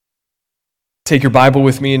take your Bible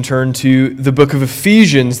with me and turn to the book of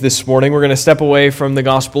Ephesians this morning. We're going to step away from the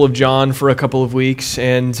Gospel of John for a couple of weeks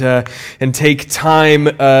and take time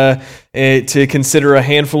to consider a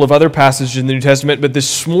handful of other passages in the New Testament. But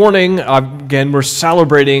this morning, again, we're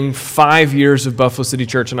celebrating 5 years of Buffalo City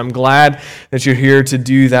Church, and I'm glad that you're here to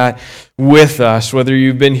do that with us, whether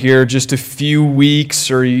you've been here just a few weeks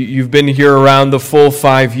or you've been here around the full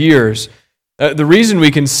 5 years. The reason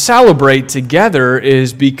we can celebrate together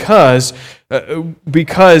is because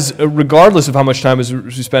regardless of how much time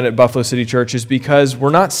we spend at Buffalo City Church, is because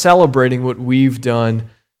we're not celebrating what we've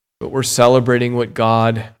done, but we're celebrating what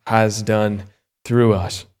God has done through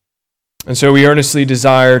us. And so we earnestly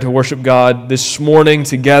desire to worship God this morning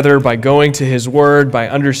together by going to His Word, by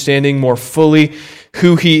understanding more fully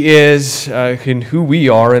who He is and who we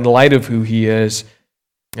are in light of who He is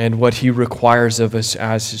and what He requires of us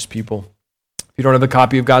as His people. If you don't have a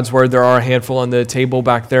copy of God's Word, there are a handful on the table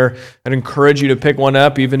back there. I'd encourage you to pick one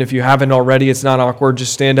up, even if you haven't already. It's not awkward.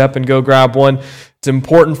 Just stand up and go grab one. It's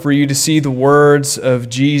important for you to see the words of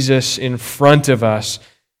Jesus in front of us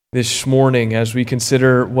this morning as we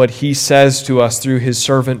consider what He says to us through His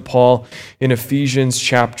servant Paul in Ephesians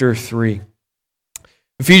chapter 3.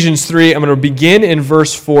 Ephesians 3, I'm going to begin in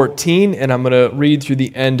verse 14, and I'm going to read through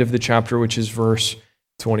the end of the chapter, which is verse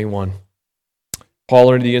 21.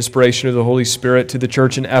 Paul, under the inspiration of the Holy Spirit, to the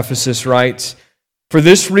church in Ephesus writes, "For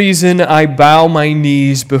this reason I bow my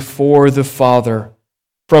knees before the Father,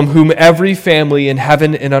 from whom every family in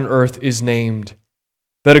heaven and on earth is named,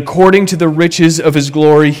 that according to the riches of His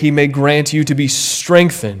glory He may grant you to be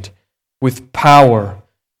strengthened with power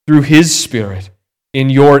through His Spirit in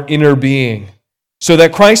your inner being, so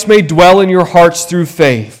that Christ may dwell in your hearts through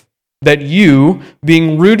faith, that you,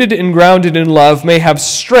 being rooted and grounded in love, may have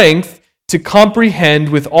strength to comprehend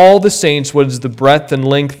with all the saints what is the breadth and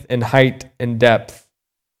length and height and depth,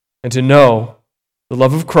 and to know the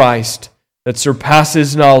love of Christ that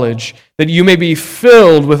surpasses knowledge, that you may be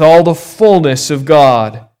filled with all the fullness of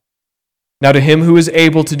God. Now to Him who is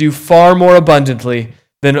able to do far more abundantly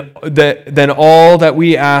than all that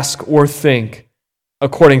we ask or think,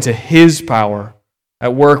 according to His power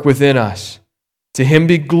at work within us, to Him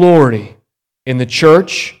be glory in the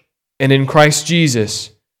church and in Christ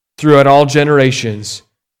Jesus, throughout all generations,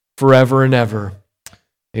 forever and ever.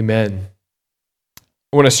 Amen.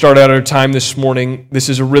 I want to start out our time this morning. This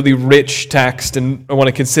is a really rich text, and I want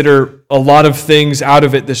to consider a lot of things out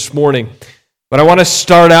of it this morning. But I want to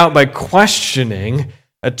start out by questioning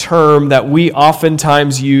a term that we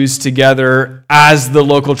oftentimes use together as the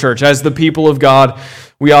local church, as the people of God.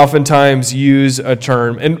 We oftentimes use a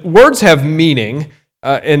term, and words have meaning,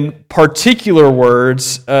 and particular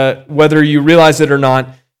words, whether you realize it or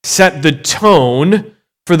not, set the tone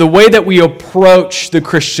for the way that we approach the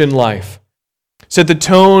Christian life. Set the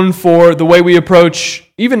tone for the way we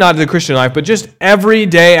approach, even not the Christian life, but just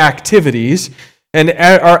everyday activities and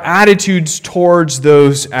our attitudes towards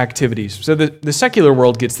those activities. So the secular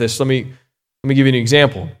world gets this. Let me give you an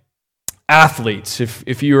example. Athletes,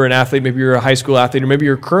 if you were an athlete, maybe you're a high school athlete, or maybe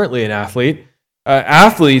you're currently an athlete,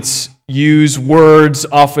 athletes use words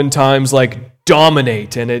oftentimes like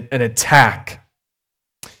dominate and attack.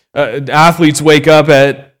 Athletes wake up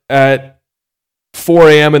at 4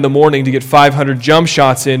 a.m. in the morning to get 500 jump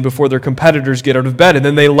shots in before their competitors get out of bed, and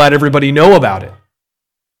then they let everybody know about it.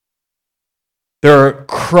 They're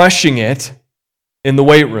crushing it in the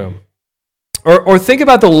weight room. Or think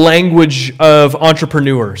about the language of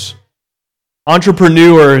entrepreneurs.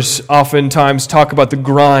 Entrepreneurs oftentimes talk about the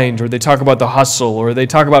grind, or they talk about the hustle, or they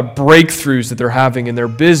talk about breakthroughs that they're having in their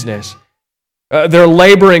business. They're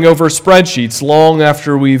laboring over spreadsheets long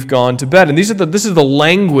after we've gone to bed. And this is the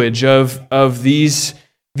language of these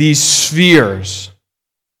spheres.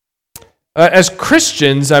 As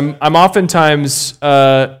Christians, I'm oftentimes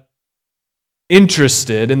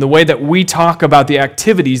interested in the way that we talk about the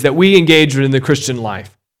activities that we engage in the Christian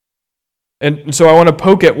life. And so I want to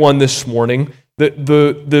poke at one this morning,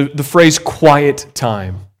 the phrase quiet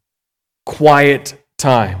time. Quiet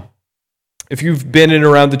time. If you've been in and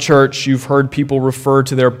around the church, you've heard people refer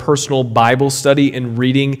to their personal Bible study and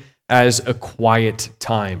reading as a quiet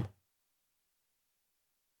time.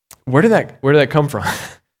 Where did that come from?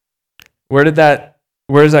 Where does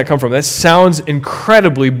that come from? That sounds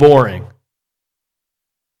incredibly boring.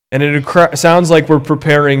 And it sounds like we're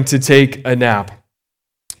preparing to take a nap.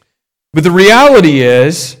 But the reality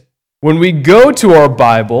is, when we go to our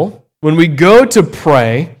Bible, when we go to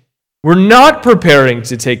pray, we're not preparing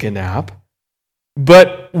to take a nap,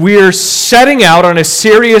 but we're setting out on a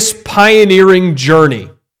serious pioneering journey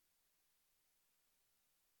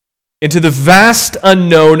into the vast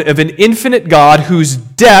unknown of an infinite God whose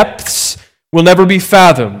depths will never be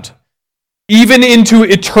fathomed, even into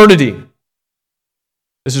eternity.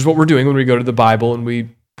 This is what we're doing when we go to the Bible and we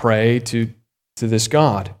pray to this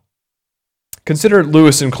God. Consider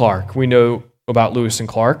Lewis and Clark. We know about Lewis and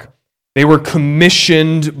Clark. They were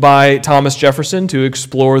commissioned by Thomas Jefferson to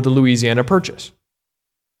explore the Louisiana Purchase.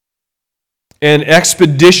 An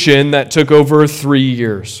expedition that took over 3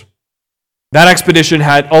 years. That expedition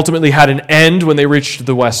ultimately had an end when they reached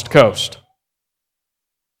the West Coast.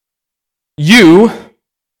 You,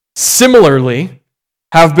 similarly,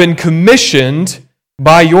 have been commissioned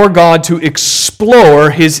by your God to explore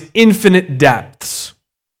His infinite depths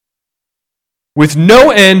with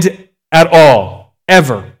no end at all,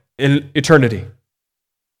 ever, in eternity.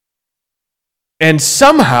 And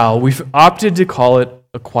somehow we've opted to call it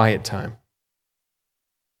a quiet time.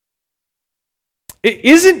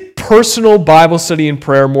 Isn't personal Bible study and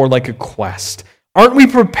prayer more like a quest? Aren't we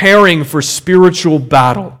preparing for spiritual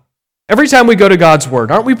battle? Every time we go to God's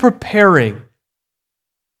Word, aren't we preparing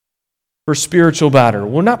for spiritual battle?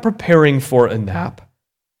 We're not preparing for a nap.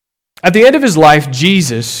 At the end of His life,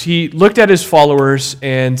 Jesus, He looked at His followers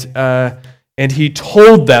and He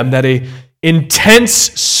told them that an intense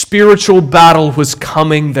spiritual battle was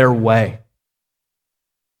coming their way.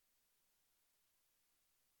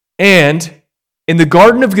 And in the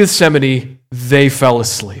Garden of Gethsemane, they fell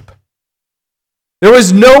asleep. There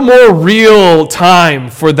was no more real time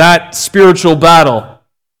for that spiritual battle.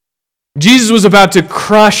 Jesus was about to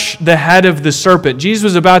crush the head of the serpent. Jesus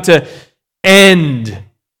was about to end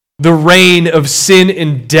the reign of sin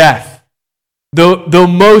and death. The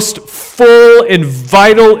most full and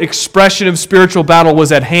vital expression of spiritual battle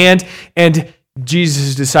was at hand, and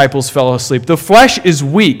Jesus' disciples fell asleep. The flesh is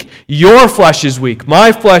weak. Your flesh is weak.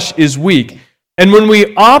 My flesh is weak. And when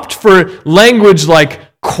we opt for language like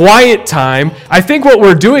quiet time, I think what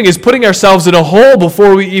we're doing is putting ourselves in a hole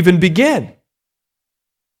before we even begin.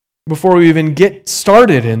 Before we even get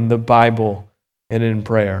started in the Bible and in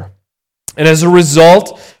prayer. And as a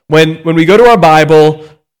result, when we go to our Bible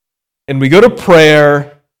and we go to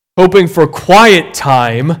prayer, hoping for quiet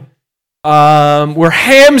time, we're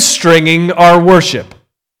hamstringing our worship.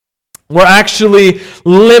 We're actually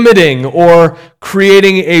limiting or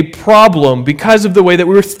creating a problem because of the way that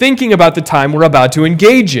we're thinking about the time we're about to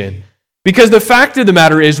engage in. Because the fact of the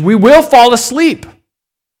matter is, we will fall asleep.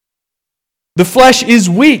 The flesh is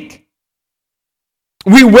weak.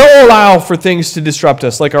 We will allow for things to disrupt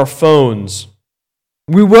us, like our phones.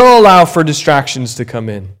 We will allow for distractions to come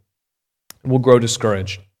in. We'll grow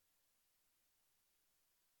discouraged.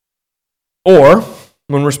 Or,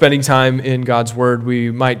 when we're spending time in God's Word,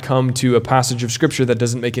 we might come to a passage of Scripture that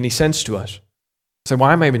doesn't make any sense to us. Say,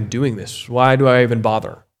 why am I even doing this? Why do I even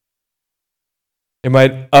bother? It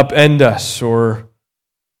might upend us or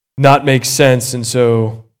not make sense, and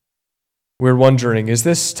so we're wondering, is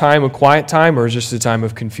this time a quiet time or is this a time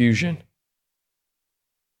of confusion?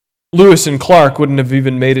 Lewis and Clark wouldn't have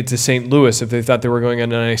even made it to St. Louis if they thought they were going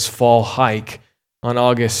on a nice fall hike on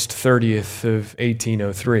August 30th of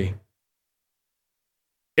 1803.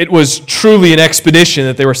 It was truly an expedition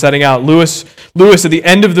that they were setting out. Lewis, at the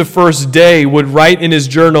end of the first day, would write in his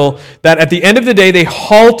journal that at the end of the day, they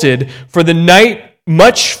halted for the night,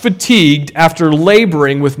 much fatigued after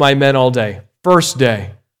laboring with my men all day. First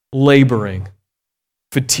day, laboring,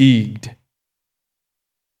 fatigued.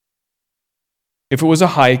 If it was a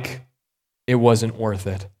hike, it wasn't worth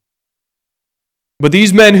it. But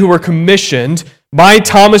these men who were commissioned by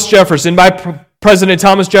Thomas Jefferson, by President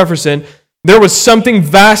Thomas Jefferson, there was something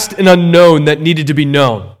vast and unknown that needed to be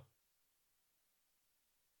known.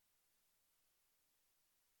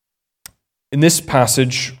 In this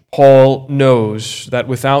passage, Paul knows that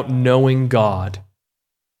without knowing God,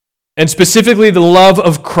 and specifically the love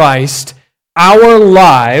of Christ, our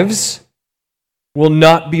lives will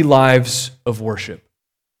not be lives of worship.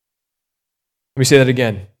 Let me say that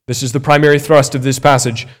again. This is the primary thrust of this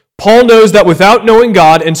passage. Paul knows that without knowing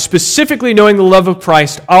God, and specifically knowing the love of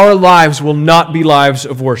Christ, our lives will not be lives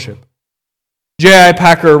of worship. J.I.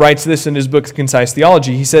 Packer writes this in his book, Concise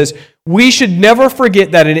Theology. He says, we should never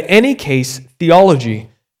forget that in any case, theology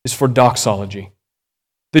is for doxology.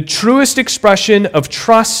 The truest expression of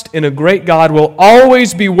trust in a great God will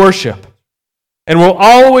always be worship, and will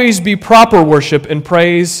always be proper worship and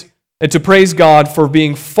praise, and to praise God for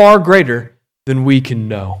being far greater than we can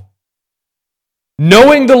know.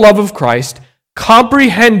 Knowing the love of Christ,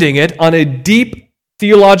 comprehending it on a deep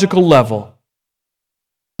theological level.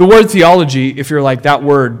 The word theology, if you're like, that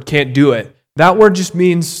word can't do it, that word just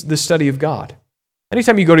means the study of God.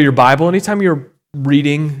 Anytime you go to your Bible, anytime you're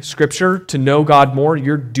reading Scripture to know God more,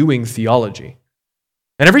 you're doing theology.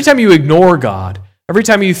 And every time you ignore God, Every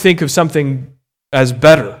time you think of something as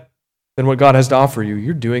better than what God has to offer you,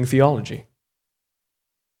 you're doing theology.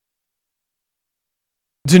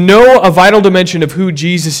 To know a vital dimension of who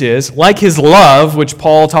Jesus is, like his love, which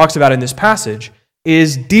Paul talks about in this passage,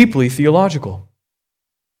 is deeply theological.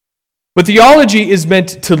 But theology is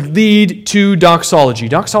meant to lead to doxology.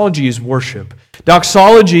 Doxology is worship.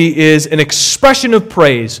 Doxology is an expression of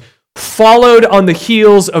praise followed on the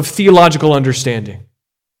heels of theological understanding.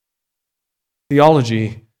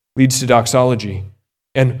 Theology leads to doxology,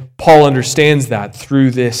 and Paul understands that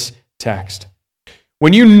through this text.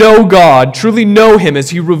 When you know God, truly know him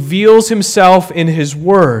as he reveals himself in his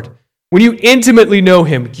word, when you intimately know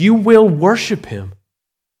him, you will worship him.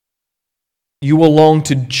 You will long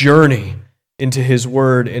to journey into his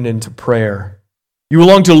word and into prayer. You will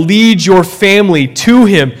long to lead your family to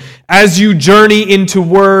him as you journey into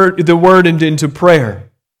the word and into prayer.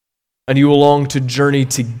 And you will long to journey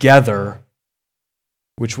together,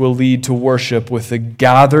 which will lead to worship with the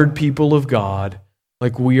gathered people of God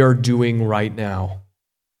like we are doing right now.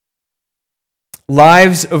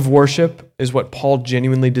 Lives of worship is what Paul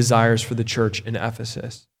genuinely desires for the church in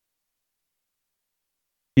Ephesus.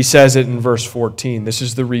 He says it in verse 14. This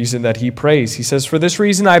is the reason that he prays. He says, "For this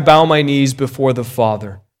reason I bow my knees before the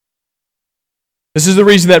Father." This is the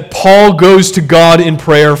reason that Paul goes to God in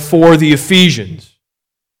prayer for the Ephesians.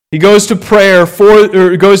 He goes to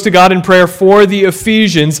God in prayer for the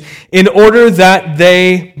Ephesians in order that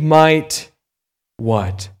they might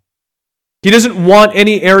what? He doesn't want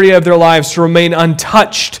any area of their lives to remain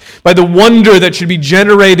untouched by the wonder that should be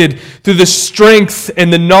generated through the strength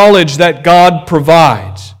and the knowledge that God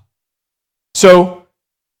provides. So,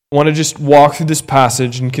 I want to just walk through this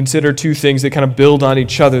passage and consider two things that kind of build on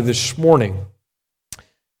each other this morning.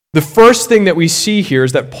 The first thing that we see here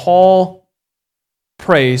is that Paul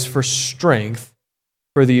prays for strength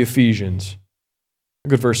for the Ephesians.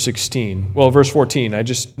 Look at verse 16. Well, verse 14, I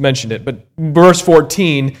just mentioned it, but verse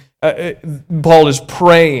 14, Paul is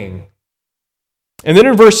praying. And then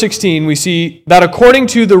in verse 16, we see that according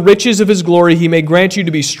to the riches of his glory, he may grant you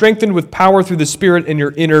to be strengthened with power through the Spirit in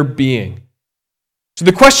your inner being. So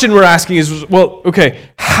the question we're asking is, well, okay,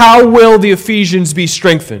 how will the Ephesians be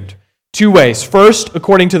strengthened? Two ways. First,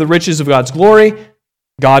 according to the riches of God's glory,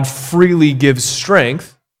 God freely gives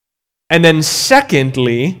strength. And then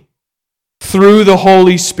secondly, through the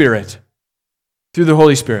Holy Spirit. Through the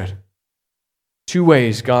Holy Spirit. Two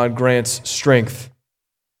ways God grants strength.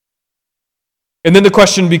 And then the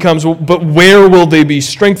question becomes, well, but where will they be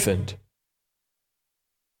strengthened?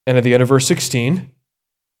 And at the end of verse 16,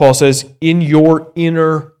 Paul says, in your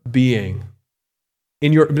inner being.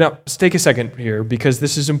 Now, let's take a second here because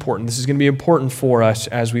this is important. This is going to be important for us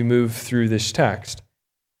as we move through this text.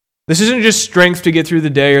 This isn't just strength to get through the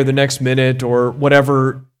day or the next minute or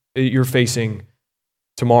whatever you're facing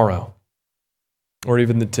tomorrow or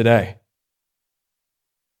even today.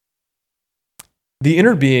 The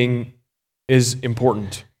inner being is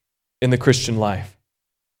important in the Christian life.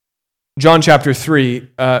 John chapter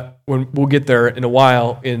 3, when we'll get there in a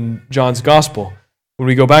while in John's gospel when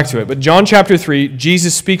we go back to it. But John chapter 3,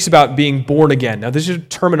 Jesus speaks about being born again. Now this is a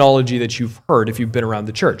terminology that you've heard if you've been around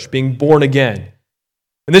the church, being born again.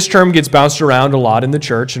 And this term gets bounced around a lot in the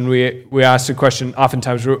church, and we ask the question,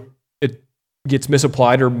 oftentimes it gets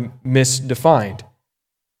misapplied or misdefined.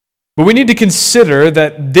 But we need to consider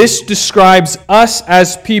that this describes us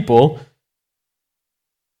as people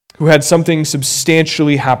who had something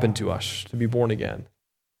substantially happen to us to be born again.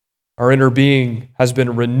 Our inner being has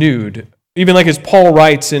been renewed. Even like as Paul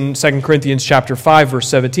writes in 2 Corinthians chapter 5, verse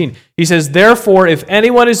 17. He says, therefore, if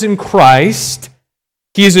anyone is in Christ,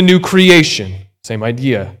 he is a new creation. Same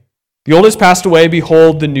idea. The old has passed away,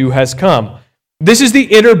 behold, the new has come. This is the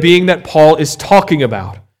inner being that Paul is talking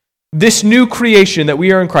about. This new creation that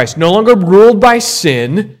we are in Christ, no longer ruled by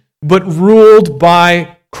sin, but ruled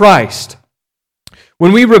by Christ.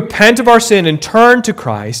 When we repent of our sin and turn to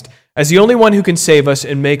Christ as the only one who can save us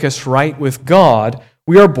and make us right with God,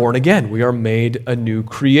 we are born again. We are made a new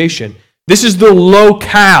creation. This is the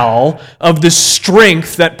locale of the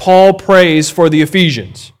strength that Paul prays for the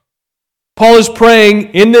Ephesians. Paul is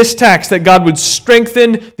praying in this text that God would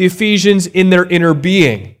strengthen the Ephesians in their inner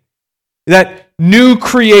being. That new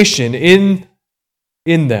creation in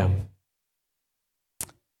them.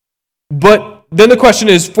 But then the question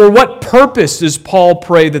is, for what purpose does Paul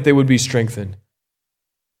pray that they would be strengthened?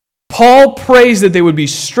 Paul prays that they would be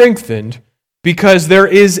strengthened because there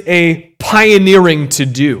is a pioneering to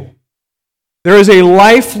do. There is a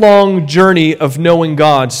lifelong journey of knowing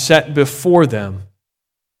God set before them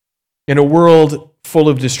in a world full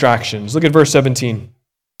of distractions. Look at verse 17.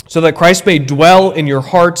 So that Christ may dwell in your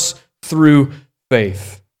hearts through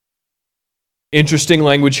faith. Interesting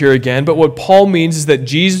language here again, but what Paul means is that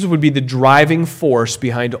Jesus would be the driving force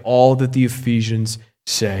behind all that the Ephesians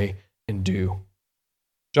say and do.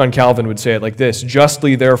 John Calvin would say it like this: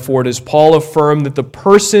 "Justly, therefore, does Paul affirm that the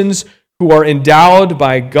persons who are endowed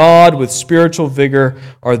by God with spiritual vigor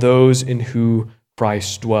are those in whom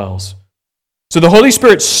Christ dwells." So the Holy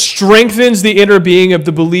Spirit strengthens the inner being of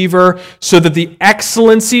the believer so that the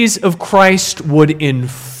excellencies of Christ would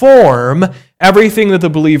inform everything that the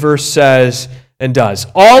believer says and does.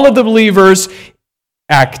 All of the believer's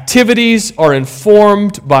activities are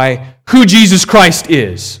informed by who Jesus Christ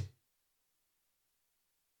is.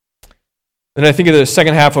 And I think of the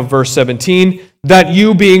second half of verse 17, that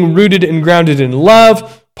you being rooted and grounded in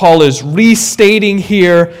love, Paul is restating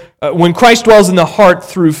here, when Christ dwells in the heart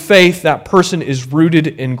through faith, that person is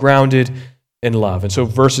rooted and grounded in love. And so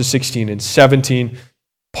verses 16 and 17,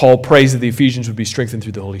 Paul prays that the Ephesians would be strengthened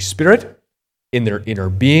through the Holy Spirit in their inner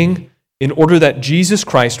being, in order that Jesus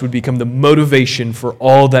Christ would become the motivation for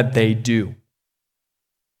all that they do.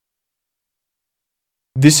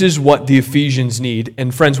 This is what the Ephesians need,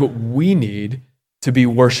 and friends, what we need to be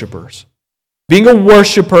worshipers. Being a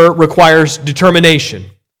worshiper requires determination.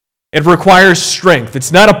 It requires strength.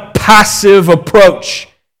 It's not a passive approach.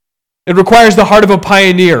 It requires the heart of a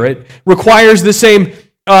pioneer. It requires the same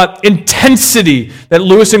intensity that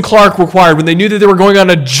Lewis and Clark required when they knew that they were going on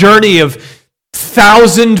a journey of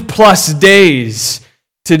 1,000+ days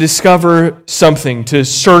to discover something, to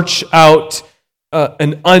search out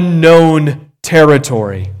an unknown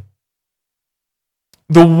territory.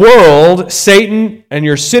 The world, Satan, and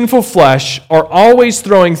your sinful flesh are always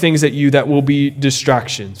throwing things at you that will be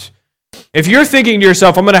distractions. If you're thinking to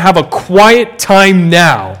yourself, I'm going to have a quiet time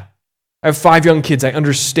now. I have 5 young kids. I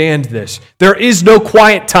understand this. There is no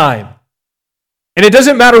quiet time. And it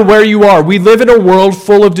doesn't matter where you are. We live in a world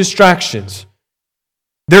full of distractions.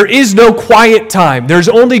 There is no quiet time. There's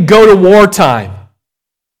only go to war time.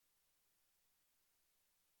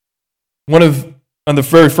 On the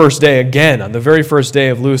very first day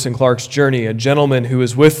of Lewis and Clark's journey, a gentleman who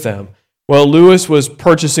was with them, while Lewis was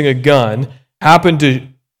purchasing a gun, happened to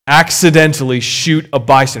accidentally shoot a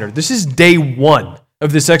bystander. This is day 1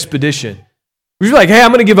 of this expedition. We're like, hey,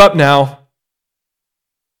 I'm going to give up now.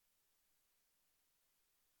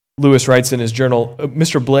 Lewis writes in his journal,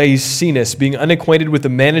 Mr. Blaise Cenas, being unacquainted with the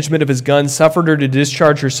management of his gun, suffered her to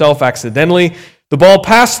discharge herself accidentally. The ball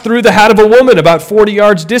passed through the hat of a woman about 40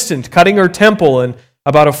 yards distant, cutting her temple and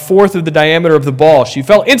about 1/4 of the diameter of the ball. She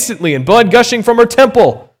fell instantly, and blood gushing from her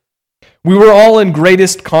temple. We were all in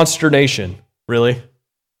greatest consternation. Really?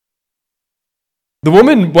 The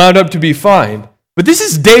woman wound up to be fine, but this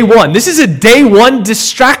is day 1. This is a day 1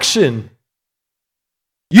 distraction.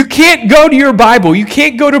 You can't go to your Bible, you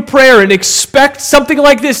can't go to prayer and expect something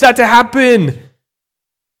like this not to happen.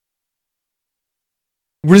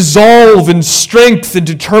 Resolve and strength and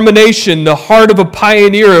determination, the heart of a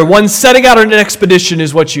pioneer, one setting out on an expedition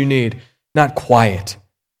is what you need. Not quiet.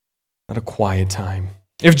 Not a quiet time.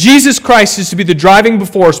 If Jesus Christ is to be the driving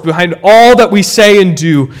force behind all that we say and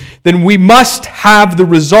do, then we must have the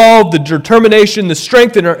resolve, the determination, the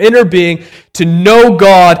strength in our inner being to know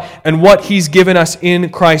God and what He's given us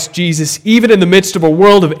in Christ Jesus, even in the midst of a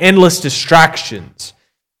world of endless distractions.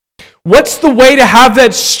 What's the way to have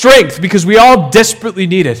that strength? Because we all desperately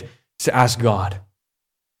need it. It's to ask God.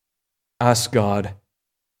 Ask God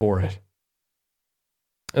for it.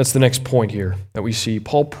 That's the next point here that we see.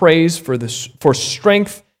 Paul prays for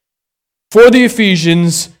strength for the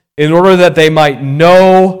Ephesians in order that they might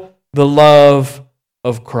know the love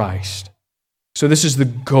of Christ. So this is the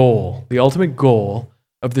goal, the ultimate goal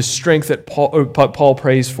of the strength that Paul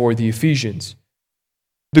prays for the Ephesians.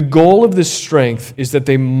 The goal of this strength is that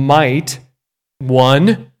they might,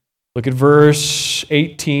 1, look at verse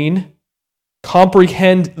 18,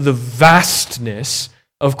 comprehend the vastness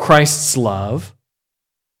of Christ's love.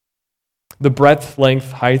 The breadth,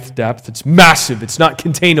 length, height, depth, it's massive, it's not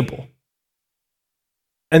containable.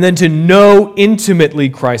 And then to know intimately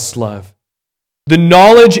Christ's love. The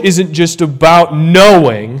knowledge isn't just about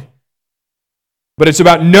knowing, but it's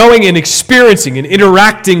about knowing and experiencing and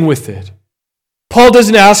interacting with it. Paul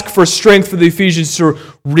doesn't ask for strength for the Ephesians to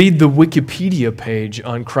read the Wikipedia page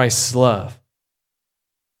on Christ's love,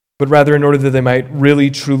 but rather in order that they might really,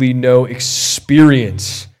 truly know,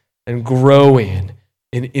 experience, and grow in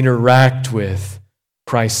and interact with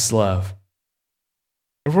Christ's love.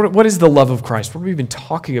 What is the love of Christ? What are we even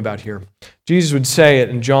talking about here? Jesus would say it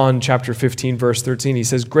in John chapter 15, verse 13. He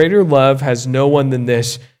says, "Greater love has no one than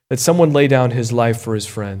this, that someone lay down his life for his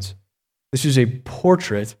friends." This is a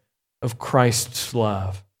portrait of Christ's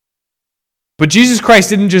love. But Jesus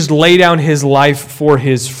Christ didn't just lay down his life for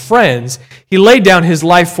his friends. He laid down his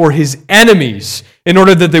life for his enemies in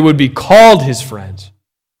order that they would be called his friends.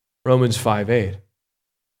 Romans 5:8.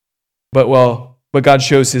 But God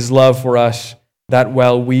shows his love for us that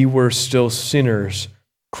while we were still sinners,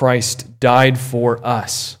 Christ died for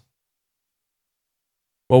us.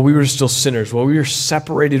 While we were still sinners, while we were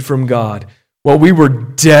separated from God, while we were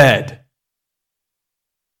dead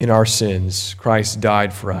in our sins, Christ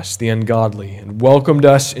died for us, the ungodly, and welcomed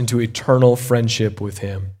us into eternal friendship with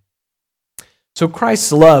him. So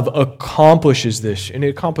Christ's love accomplishes this, and it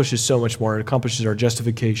accomplishes so much more. It accomplishes our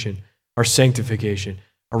justification, our sanctification,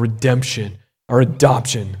 our redemption, our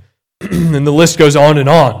adoption, and the list goes on and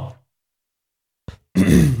on.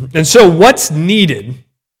 And so what's needed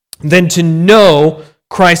then to know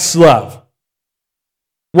Christ's love?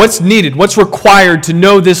 What's needed? What's required to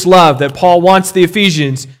know this love that Paul wants the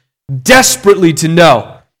Ephesians desperately to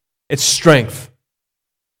know? It's strength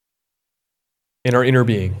in our inner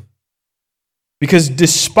being. Because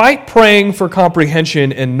despite praying for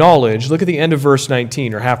comprehension and knowledge, look at the end of verse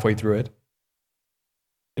 19, or halfway through it.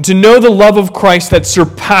 And to know the love of Christ that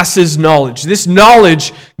surpasses knowledge. This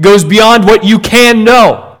knowledge goes beyond what you can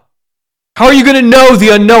know. How are you going to know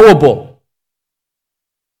the unknowable?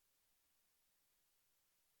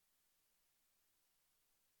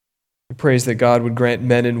 He prays that God would grant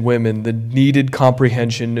men and women the needed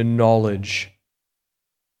comprehension and knowledge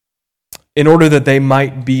in order that they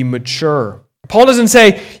might be mature. Paul doesn't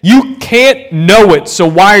say, you can't know it, so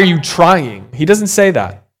why are you trying? He doesn't say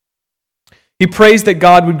that. He prays that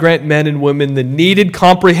God would grant men and women the needed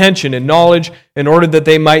comprehension and knowledge in order that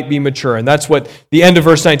they might be mature. And that's what the end of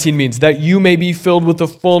verse 19 means, that you may be filled with the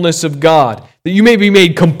fullness of God, that you may be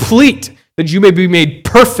made complete, that you may be made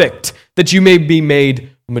perfect, that you may be made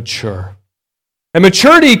mature. And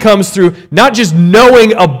maturity comes through not just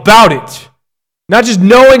knowing about it, not just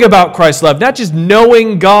knowing about Christ's love, not just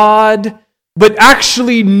knowing God, but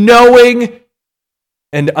actually knowing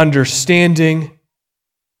and understanding,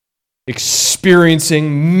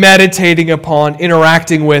 experiencing, meditating upon,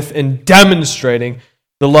 interacting with, and demonstrating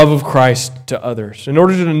the love of Christ to others. In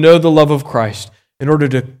order to know the love of Christ, in order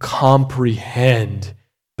to comprehend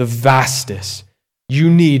the vastness, you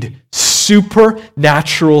need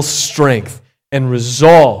supernatural strength and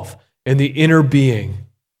resolve in the inner being.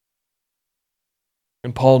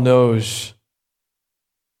 And Paul knows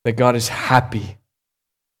that God is happy,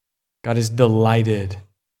 God is delighted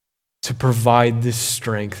to provide this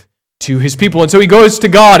strength to his people. And so he goes to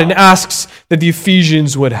God and asks that the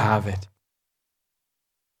Ephesians would have it.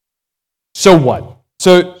 So what?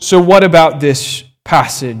 So what about this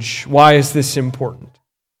passage? Why is this important?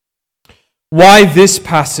 Why this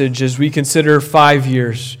passage as we consider 5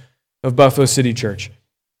 years of Buffalo City Church?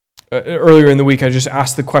 Earlier in the week, I just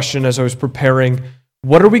asked the question as I was preparing,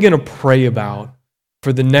 what are we going to pray about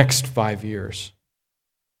for the next 5 years?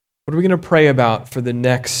 What are we going to pray about for the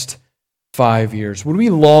next 5 years? What do we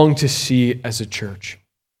long to see as a church?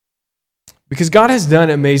 Because God has done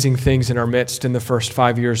amazing things in our midst in the first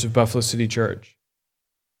 5 years of Buffalo City Church.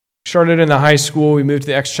 We started in the high school, we moved to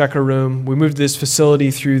the Exchequer Room, we moved to this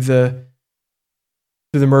facility through the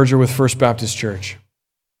merger with First Baptist Church.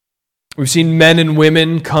 We've seen men and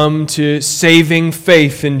women come to saving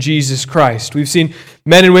faith in Jesus Christ. We've seen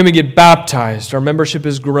men and women get baptized. Our membership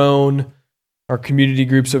has grown. Our community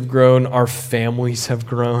groups have grown. Our families have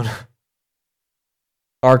grown.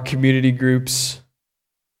 Our community groups.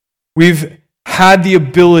 We've had the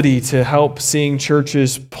ability to help seeing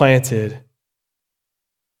churches planted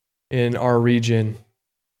in our region.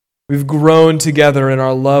 We've grown together in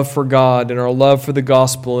our love for God and our love for the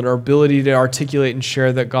gospel and our ability to articulate and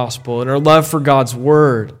share that gospel and our love for God's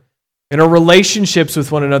word and our relationships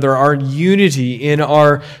with one another, our unity in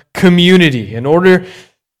our community, and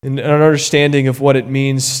an understanding of what it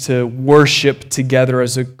means to worship together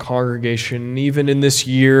as a congregation. Even in this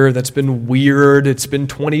year that's been weird, it's been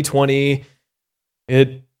 2020,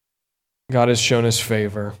 God has shown us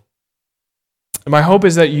favor. And my hope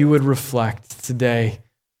is that you would reflect today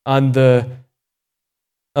on the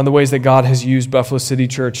ways that God has used Buffalo City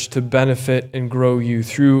Church to benefit and grow you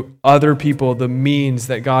through other people, the means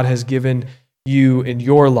that God has given you in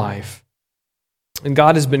your life. And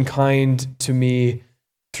God has been kind to me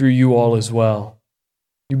through you all as well.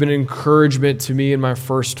 You've been an encouragement to me in my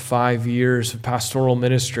first 5 years of pastoral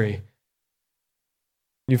ministry.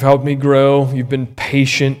 You've helped me grow. You've been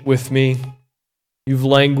patient with me. You've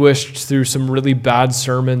languished through some really bad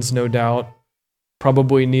sermons, no doubt.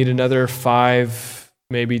 Probably need another 5,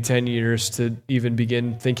 maybe 10 years to even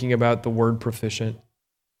begin thinking about the word proficient.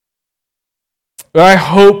 But I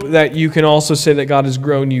hope that you can also say that God has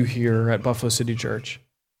grown you here at Buffalo City Church.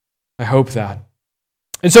 I hope that.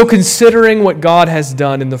 And so considering what God has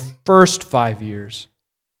done in the first 5 years,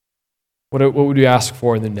 what would you ask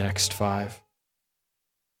for in the next 5?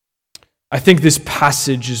 I think this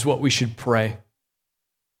passage is what we should pray.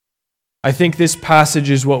 I think this passage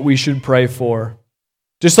is what we should pray for.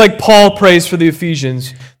 Just like Paul prays for the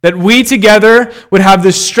Ephesians, that we together would have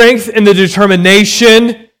the strength and the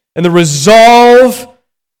determination and the resolve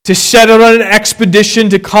to set out on an expedition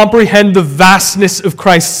to comprehend the vastness of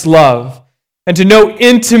Christ's love and to know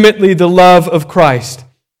intimately the love of Christ.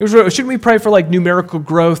 Shouldn't we pray for like numerical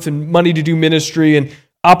growth and money to do ministry and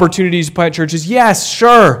opportunities to plant churches? Yes,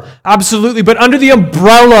 sure, absolutely. But under the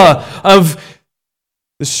umbrella of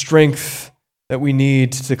the strength that we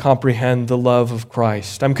need to comprehend the love of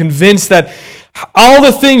Christ. I'm convinced that all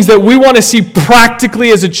the things that we want to see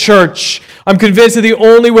practically as a church, I'm convinced that the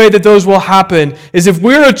only way that those will happen is if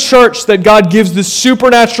we're a church that God gives the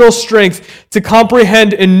supernatural strength to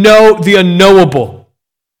comprehend and know the unknowable.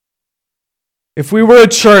 If we were a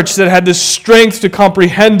church that had the strength to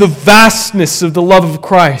comprehend the vastness of the love of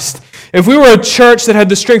Christ, if we were a church that had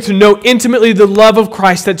the strength to know intimately the love of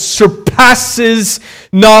Christ that surpasses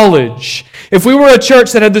knowledge, if we were a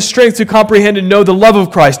church that had the strength to comprehend and know the love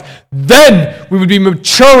of Christ, then we would be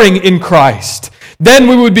maturing in Christ. Then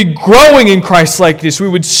we would be growing in Christ's likeness. We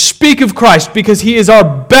would speak of Christ because He is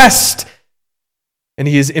our best and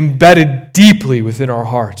He is embedded deeply within our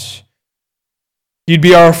hearts. He'd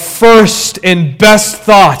be our first and best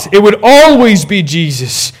thought. It would always be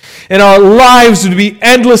Jesus. And our lives would be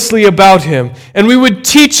endlessly about Him. And we would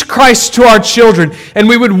teach Christ to our children. And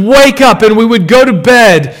we would wake up and we would go to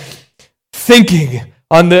bed thinking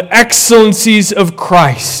on the excellencies of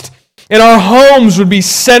Christ. And our homes would be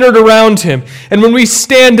centered around Him. And when we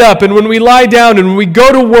stand up and when we lie down and when we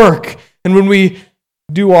go to work and when we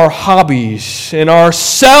do our hobbies, and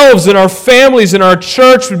ourselves and our families and our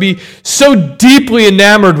church would be so deeply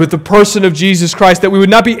enamored with the person of Jesus Christ that we would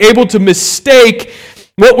not be able to mistake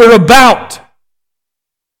what we're about.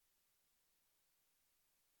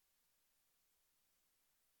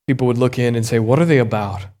 People would look in and say, what are they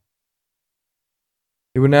about?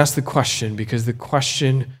 They wouldn't ask the question because the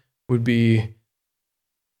question would be,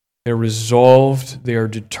 they're resolved, they are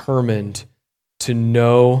determined to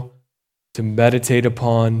know, to meditate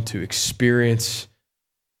upon, to experience,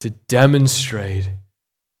 to demonstrate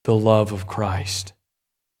the love of Christ.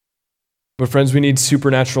 But friends, we need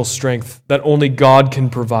supernatural strength that only God can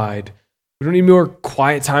provide. We don't need more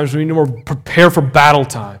quiet times. We need more prepare for battle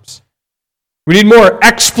times. We need more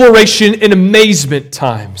exploration and amazement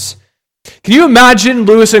times. Can you imagine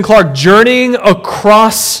Lewis and Clark journeying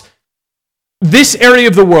across this area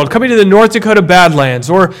of the world, coming to the North Dakota Badlands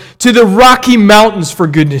or to the Rocky Mountains, for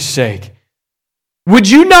goodness sake? Would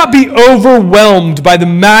you not be overwhelmed by the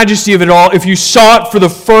majesty of it all if you saw it for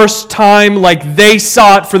the first time like they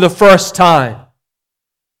saw it for the first time?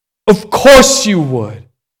 Of course you would.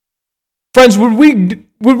 Friends, would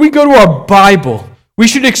we go to our Bible, we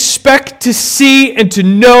should expect to see and to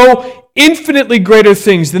know infinitely greater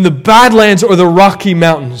things than the Badlands or the Rocky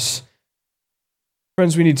Mountains.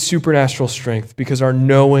 Friends, we need supernatural strength because our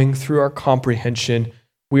knowing through our comprehension,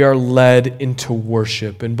 we are led into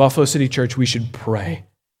worship. In Buffalo City Church, we should pray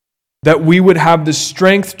that we would have the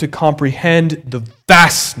strength to comprehend the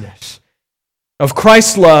vastness of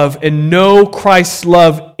Christ's love and know Christ's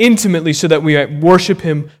love intimately so that we might worship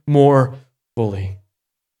Him more fully.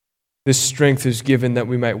 This strength is given that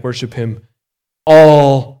we might worship Him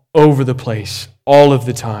all over the place, all of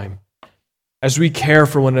the time. As we care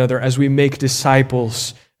for one another, as we make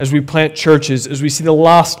disciples, as we plant churches, as we see the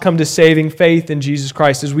lost come to saving faith in Jesus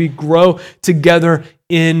Christ, as we grow together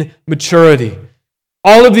in maturity.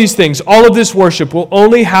 All of these things, all of this worship will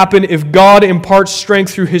only happen if God imparts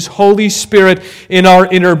strength through His Holy Spirit in our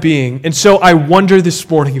inner being. And so I wonder this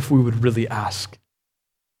morning if we would really ask.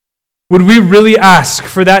 Would we really ask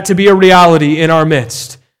for that to be a reality in our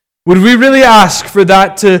midst? Would we really ask for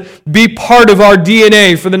that to be part of our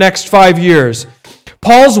DNA for the next 5 years?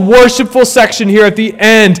 Paul's worshipful section here at the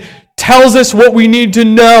end tells us what we need to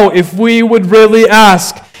know if we would really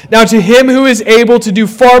ask. Now, to Him who is able to do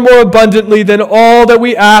far more abundantly than all that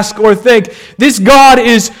we ask or think, this God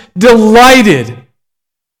is delighted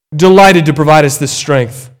to provide us the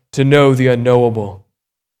strength to know the unknowable.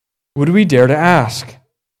 Would we dare to ask?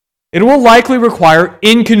 It will likely require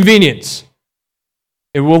inconvenience.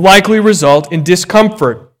 It will likely result in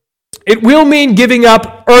discomfort. It will mean giving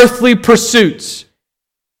up earthly pursuits.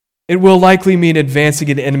 It will likely mean advancing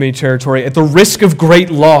into enemy territory at the risk of great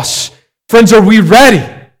loss. Friends, are we ready?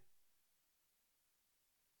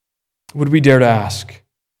 would we dare to ask?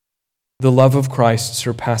 The love of Christ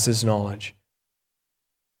surpasses knowledge.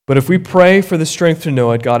 But if we pray for the strength to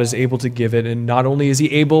know it, God is able to give it, and not only is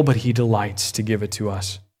he able, but he delights to give it to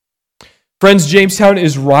us. Friends, Jamestown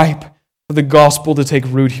is ripe for the gospel to take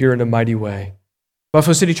root here in a mighty way.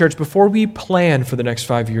 Buffalo City Church, before we plan for the next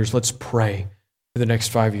 5 years, let's pray for the next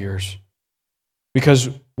 5 years. Because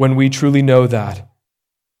when we truly know that,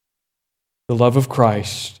 the love of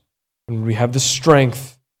Christ, when we have the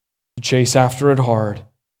strength to chase after it hard,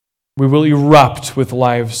 we will erupt with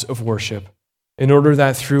lives of worship, in order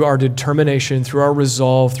that through our determination, through our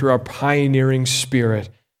resolve, through our pioneering spirit,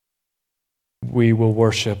 we will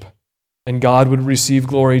worship. And God would receive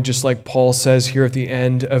glory, just like Paul says here at the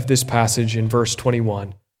end of this passage in verse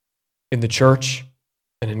 21, in the church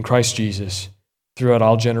and in Christ Jesus, throughout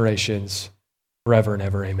all generations, forever and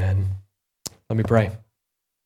ever. Amen. Let me pray.